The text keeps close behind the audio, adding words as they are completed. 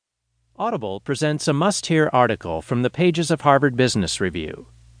Audible presents a must-hear article from the pages of Harvard Business Review.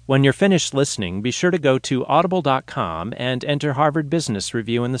 When you're finished listening, be sure to go to audible.com and enter Harvard Business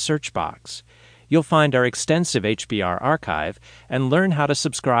Review in the search box. You'll find our extensive HBR archive and learn how to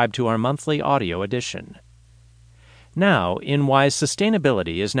subscribe to our monthly audio edition. Now, in why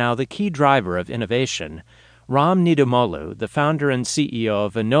sustainability is now the key driver of innovation, Ram Nidumolu, the founder and CEO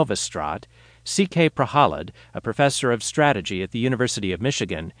of Innovastrat, C.K. Prahalad, a professor of strategy at the University of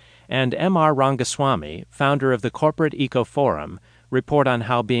Michigan, and M.R. Rangaswami, founder of the Corporate Eco Forum, report on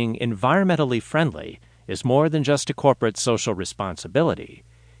how being environmentally friendly is more than just a corporate social responsibility.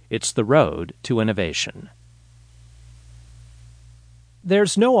 It's the road to innovation.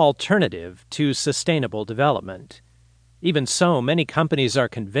 There's no alternative to sustainable development. Even so, many companies are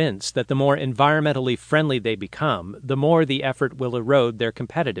convinced that the more environmentally friendly they become, the more the effort will erode their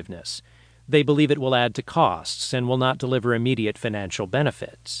competitiveness. They believe it will add to costs and will not deliver immediate financial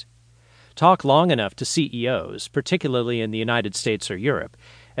benefits. Talk long enough to CEOs, particularly in the United States or Europe,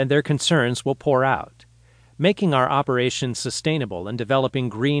 and their concerns will pour out. Making our operations sustainable and developing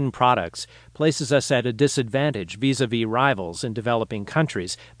green products places us at a disadvantage vis-à-vis rivals in developing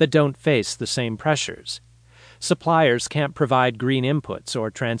countries that don't face the same pressures. Suppliers can't provide green inputs or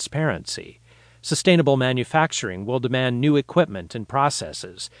transparency. Sustainable manufacturing will demand new equipment and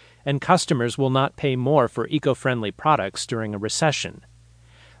processes, and customers will not pay more for eco-friendly products during a recession.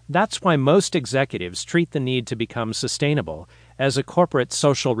 That's why most executives treat the need to become sustainable as a corporate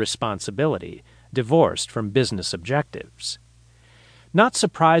social responsibility, divorced from business objectives. Not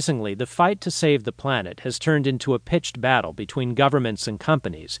surprisingly, the fight to save the planet has turned into a pitched battle between governments and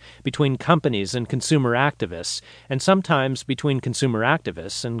companies, between companies and consumer activists, and sometimes between consumer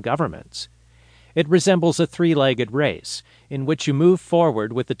activists and governments. It resembles a three-legged race, in which you move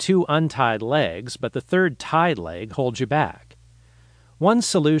forward with the two untied legs, but the third tied leg holds you back. One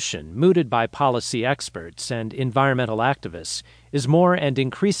solution, mooted by policy experts and environmental activists, is more and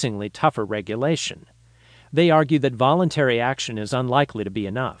increasingly tougher regulation. They argue that voluntary action is unlikely to be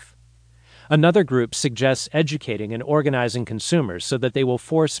enough. Another group suggests educating and organizing consumers so that they will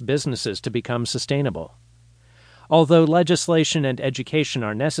force businesses to become sustainable. Although legislation and education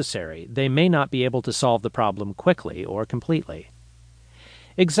are necessary, they may not be able to solve the problem quickly or completely.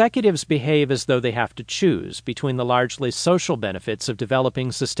 Executives behave as though they have to choose between the largely social benefits of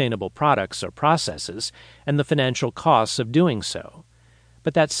developing sustainable products or processes and the financial costs of doing so.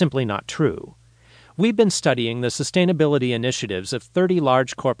 But that's simply not true. We've been studying the sustainability initiatives of 30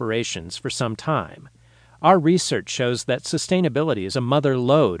 large corporations for some time. Our research shows that sustainability is a mother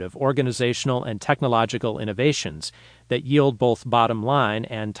lode of organizational and technological innovations that yield both bottom-line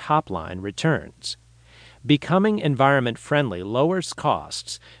and top-line returns. Becoming environment-friendly lowers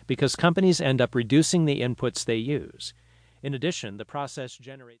costs because companies end up reducing the inputs they use. In addition, the process generates